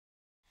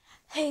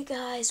Hey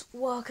guys,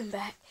 welcome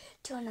back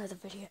to another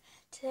video.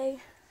 Today,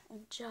 I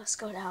just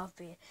got out of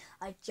bed,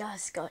 I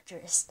just got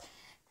dressed,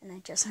 and I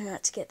just went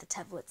out to get the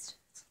tablets.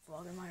 It's a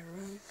vlog in my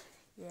room.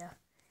 Yeah,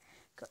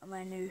 got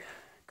my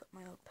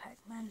old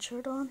Pac-Man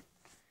shirt on.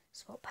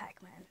 Spelled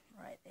Pac-Man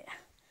right there.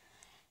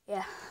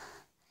 Yeah,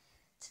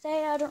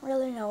 today I don't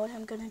really know what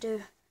I'm gonna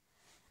do.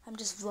 I'm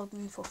just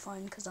vlogging for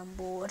fun because I'm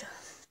bored.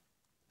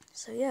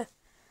 So yeah,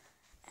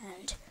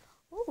 and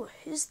oh,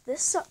 who's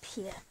this up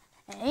here?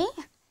 Eh?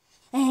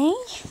 Hey,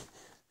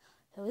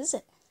 who is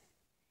it?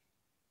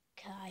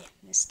 Kai,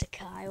 Mr.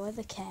 Kaiwa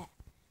the cat.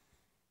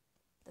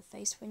 The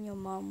face when your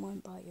mom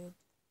won't buy you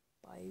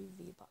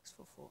V-Bucks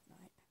for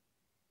Fortnite.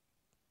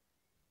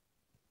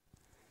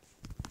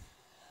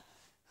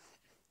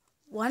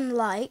 One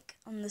like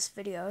on this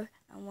video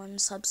and one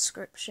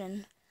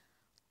subscription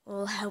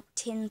will help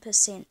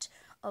 10%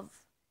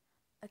 of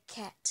a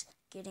cat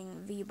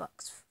getting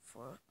V-Bucks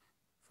for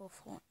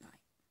Fortnite.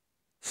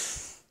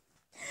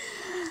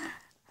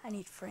 I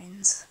need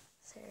friends.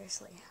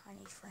 Seriously, I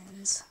need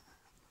friends.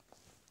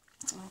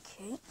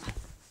 Okay.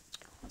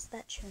 What's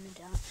that doing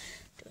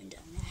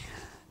down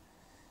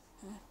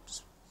there?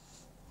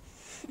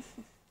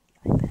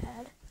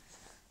 iPad.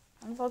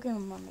 I'm vlogging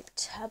on my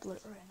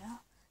tablet right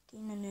now.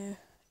 Getting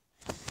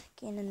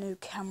a new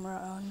camera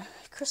on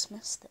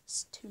Christmas.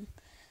 That's 2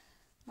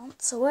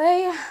 months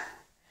away.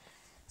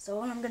 So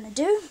what I'm gonna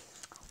do,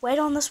 wait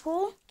on this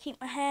wall, keep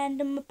my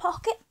hand in my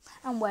pocket,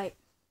 and wait.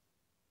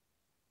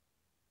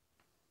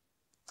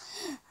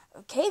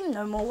 Okay,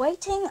 no more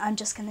waiting. I'm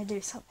just gonna do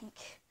something.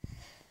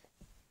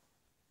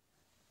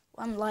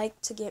 One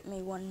like to get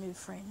me one new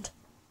friend.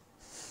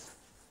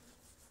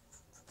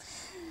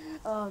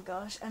 Oh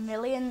gosh, a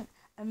million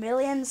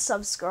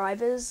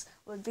subscribers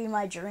would be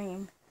my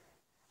dream.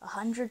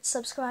 100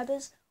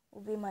 subscribers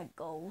will be my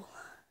goal.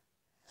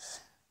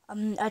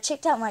 I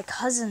checked out my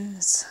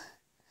cousin's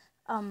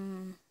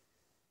channel.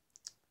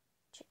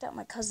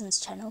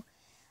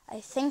 I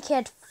think he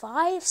had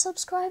 5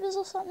 subscribers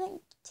or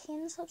something.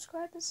 10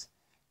 subscribers.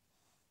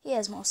 He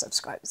has more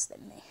subscribers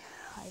than me.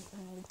 I have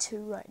only 2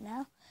 right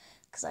now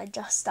because I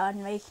just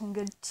started making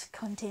good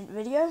content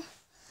videos.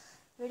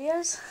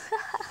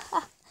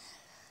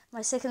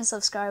 My second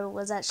subscriber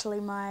was actually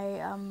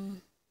my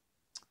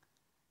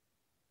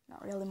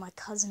not really my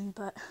cousin,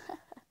 but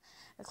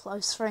a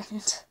close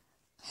friend.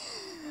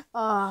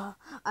 I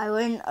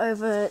went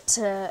over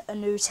to a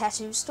new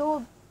tattoo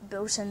store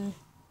built in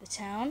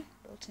town.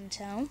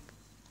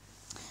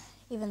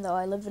 Even though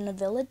I live in a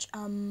village,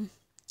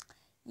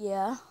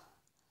 yeah.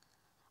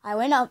 I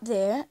went up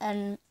there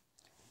and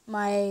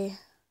my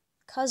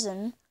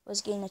cousin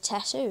was getting a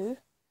tattoo,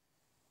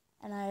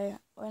 and I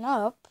went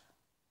up,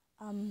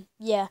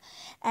 yeah,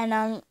 and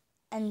I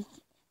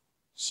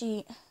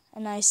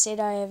said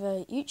I have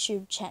a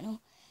YouTube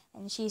channel,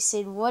 and she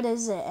said, "What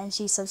is it?" And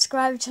she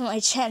subscribed to my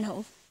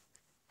channel.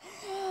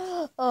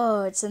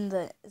 Oh, it's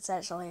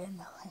actually in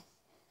the link.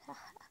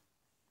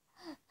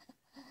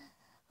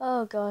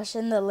 Oh gosh,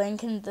 in the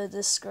link in the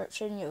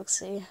description you'll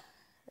see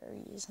her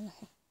using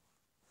it.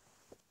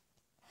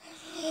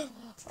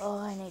 Oh,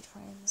 I need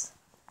friends.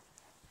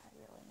 I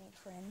really need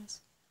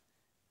friends.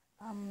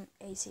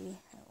 80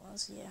 it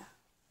was, yeah.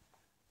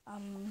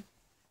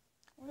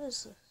 What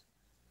is this?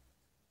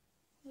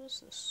 What is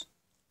this?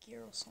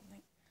 Gear or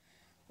something?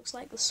 Looks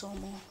like the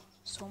Sawmill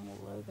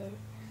logo.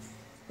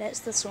 That's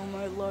the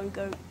Sawmill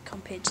logo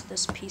compared to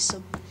this piece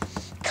of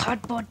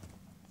cardboard.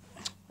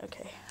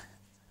 Okay.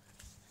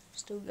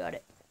 Still got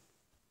it.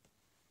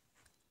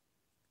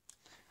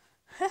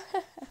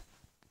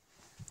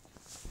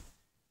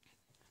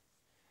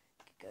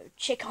 Go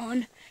check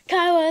on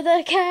Kaiwa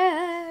the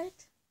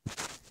cat.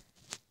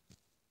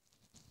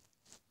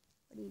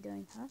 What are you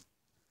doing, huh?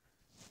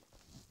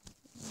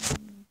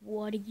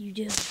 What are you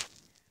doing?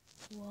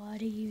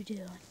 What are you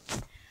doing?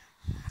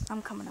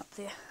 I'm coming up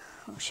there.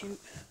 Oh shoot.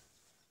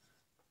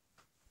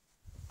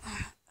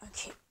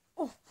 Okay.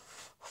 Oh.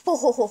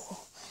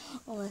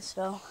 Almost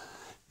fell.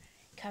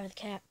 Kaiwa the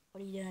cat,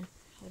 what are you doing?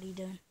 What are you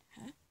doing?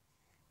 Huh?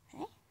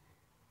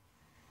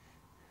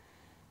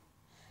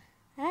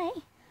 Hey? Hi.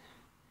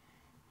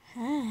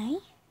 Hi.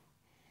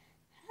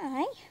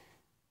 Hi.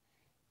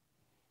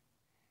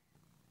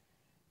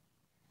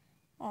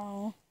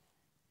 Oh.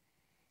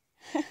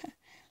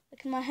 Look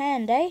at my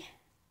hand, eh?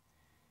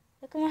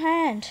 Look at my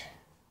hand.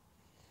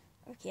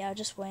 Okay, I'll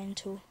just wait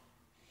until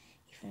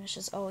he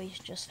finishes. Oh, he's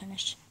just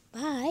finished.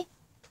 Bye.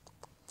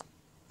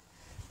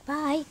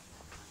 Bye.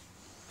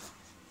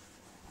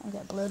 I'm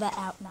gonna blow that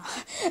out now.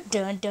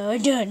 Dun dun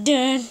dun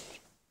dun.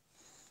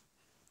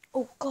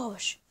 Oh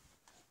gosh.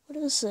 What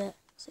is that?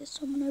 Is there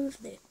someone over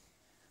there?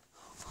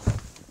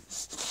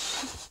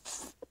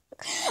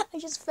 I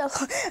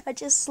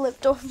just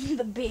slipped off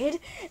the bed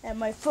and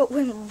my foot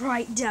went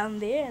right down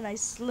there and I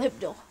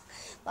slipped off.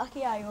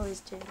 Lucky I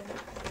always do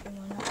that.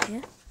 Anyone up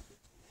here?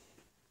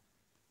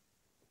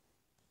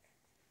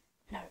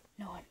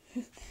 No one.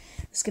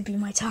 This could be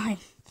my time.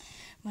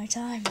 My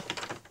time.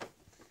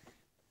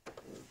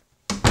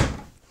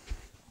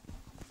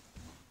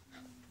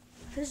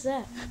 What is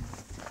that?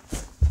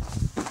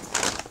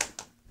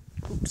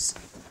 Oops.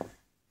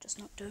 Just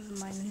knocked over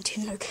my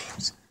Nintendo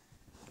games.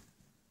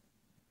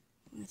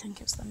 I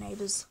think it's the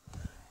neighbours.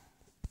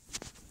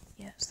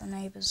 Yeah, it's the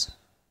neighbours.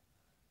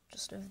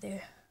 Just over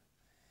there.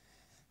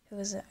 Who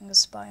is it? I'm gonna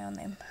spy on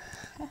them.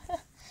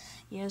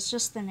 Yeah, it's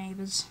just the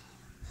neighbours.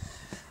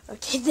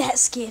 Okay, that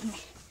scared me.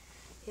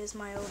 Here's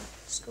my old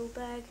school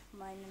bag,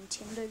 my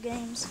Nintendo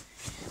games.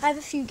 I have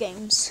a few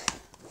games.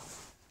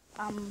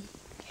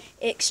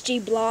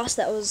 XG Blast,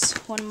 that was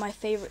one of my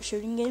favourite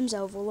shooting games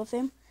out of all of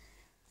them.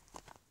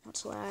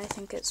 That's why I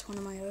think it's one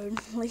of my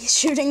only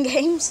shooting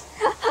games.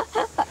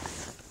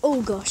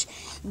 Oh gosh,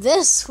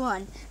 this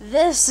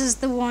is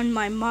the one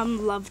my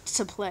mum loved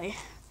to play.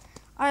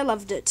 I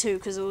loved it too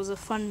because it was a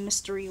fun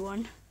mystery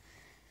one.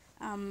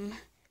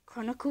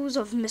 Chronicles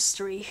of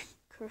Mystery,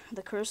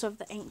 The Curse of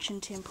the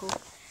Ancient Temple.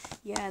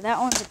 Yeah, that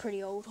one's a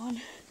pretty old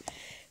one.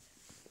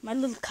 My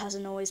little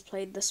cousin always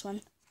played this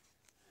one.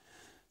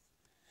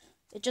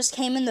 It just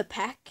came in the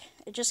pack.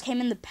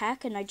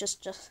 And I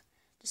just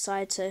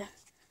decided to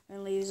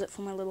only use it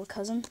for my little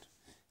cousin.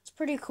 It's a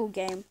pretty cool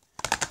game.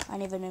 I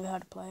never knew how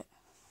to play it.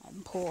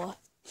 I'm poor.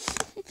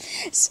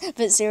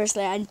 But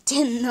seriously, I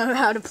didn't know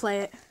how to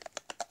play it.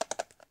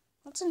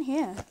 What's in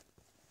here?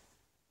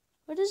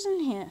 What is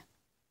in here?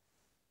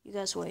 You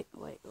guys wait.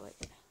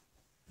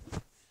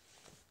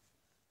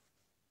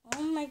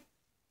 Oh my...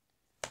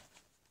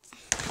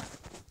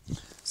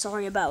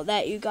 Sorry about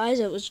that, you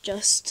guys. It was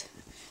just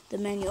the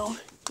manual.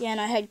 Yeah,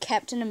 and I had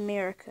Captain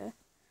America.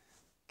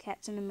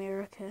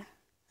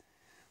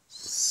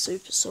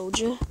 Super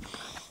Soldier.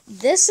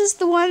 This is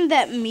the one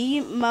that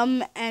me,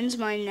 Mum, and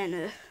my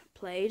Nana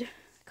played.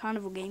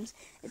 Carnival games.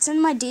 It's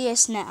in my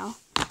DS now.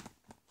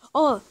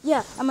 Oh,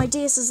 yeah, and my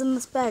DS is in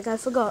this bag. I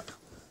forgot.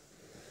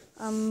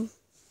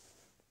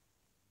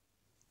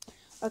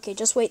 Okay,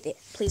 just wait there.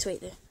 Please wait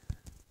there.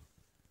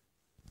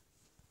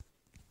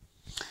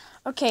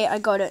 Okay, I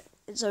got it.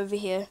 It's over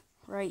here.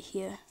 Right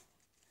here.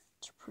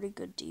 It's a pretty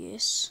good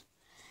DS.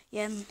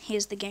 Yeah, and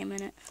here's the game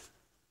in it.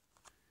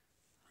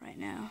 Right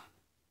now.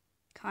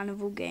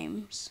 Carnival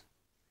games.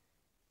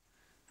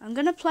 I'm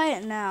gonna play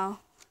it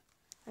now.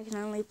 I can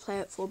only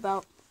play it for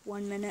about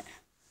 1 minute.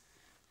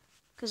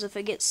 Because if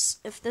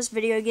this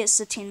video gets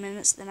to 10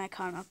 minutes, then I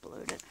can't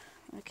upload it.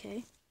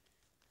 Okay.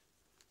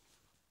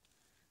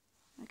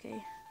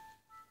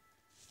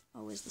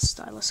 Oh, where's the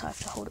stylus? I have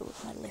to hold it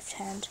with my left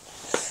hand.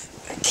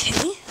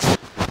 Okay.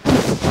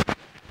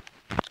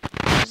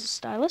 There's the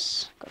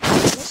stylus. Got the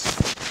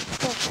stylus.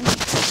 Gosh,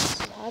 this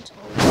is hard to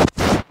hold.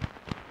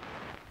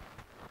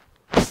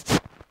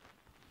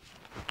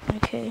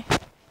 Okay.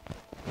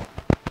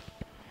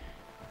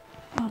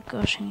 Oh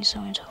gosh, I need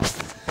something to hold.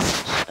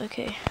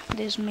 Okay,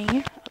 there's me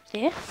up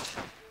there.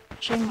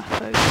 Show you my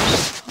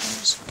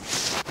photos.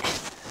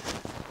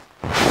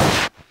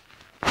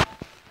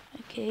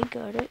 Okay,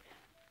 got it.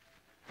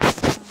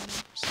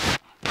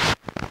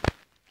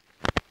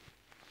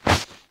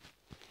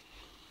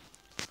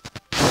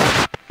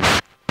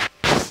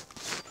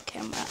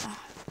 Camera.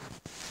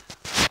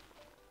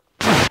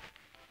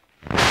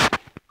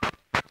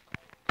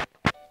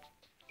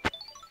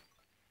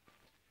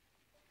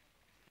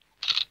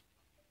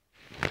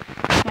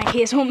 My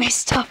hair's all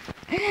messed up.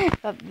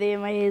 Up there,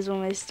 my hair's all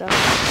messed up.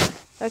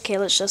 Okay,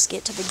 let's just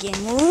get to the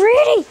game.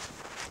 Ready?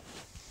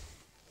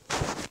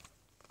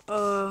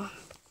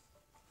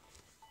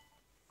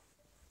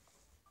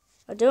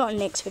 I'll do it on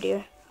next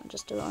video. I'll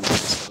just do it on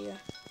next video.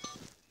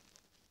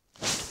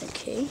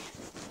 Okay.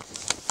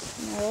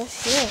 Now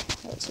yeah,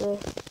 that's a cool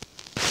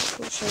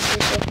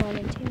showcase of my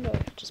Nintendo.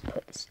 Just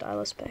put the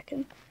stylus back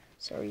in.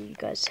 Sorry, you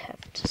guys have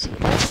to see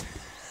that.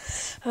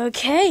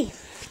 Okay.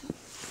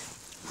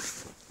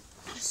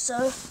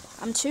 So,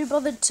 I'm too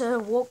bothered to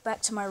walk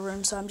back to my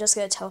room, so I'm just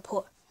going to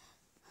teleport.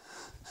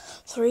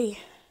 3,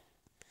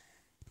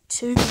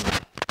 2,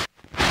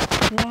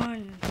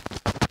 1.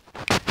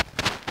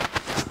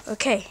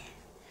 Okay.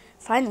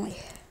 Finally.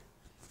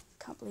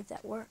 Can't believe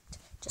that worked.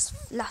 Just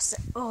floss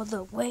it all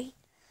the way.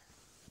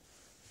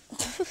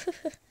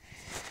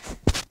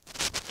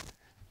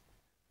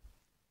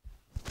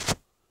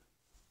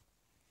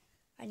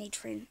 I need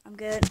friends. I'm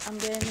gonna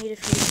need a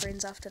few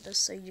friends after this,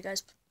 so you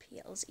guys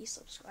PLZ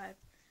subscribe.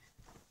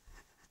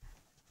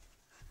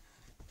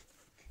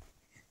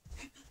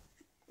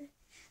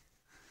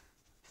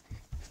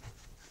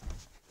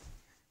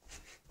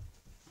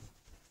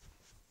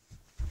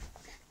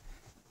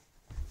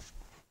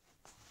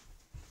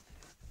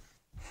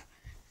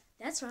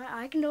 That's right,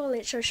 I can do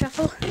electro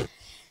shuffle.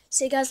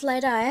 See you guys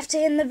later. I have to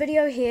end the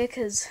video here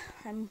because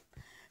I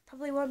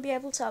probably won't be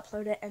able to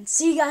upload it. And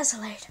see you guys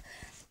later.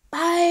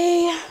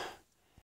 Bye.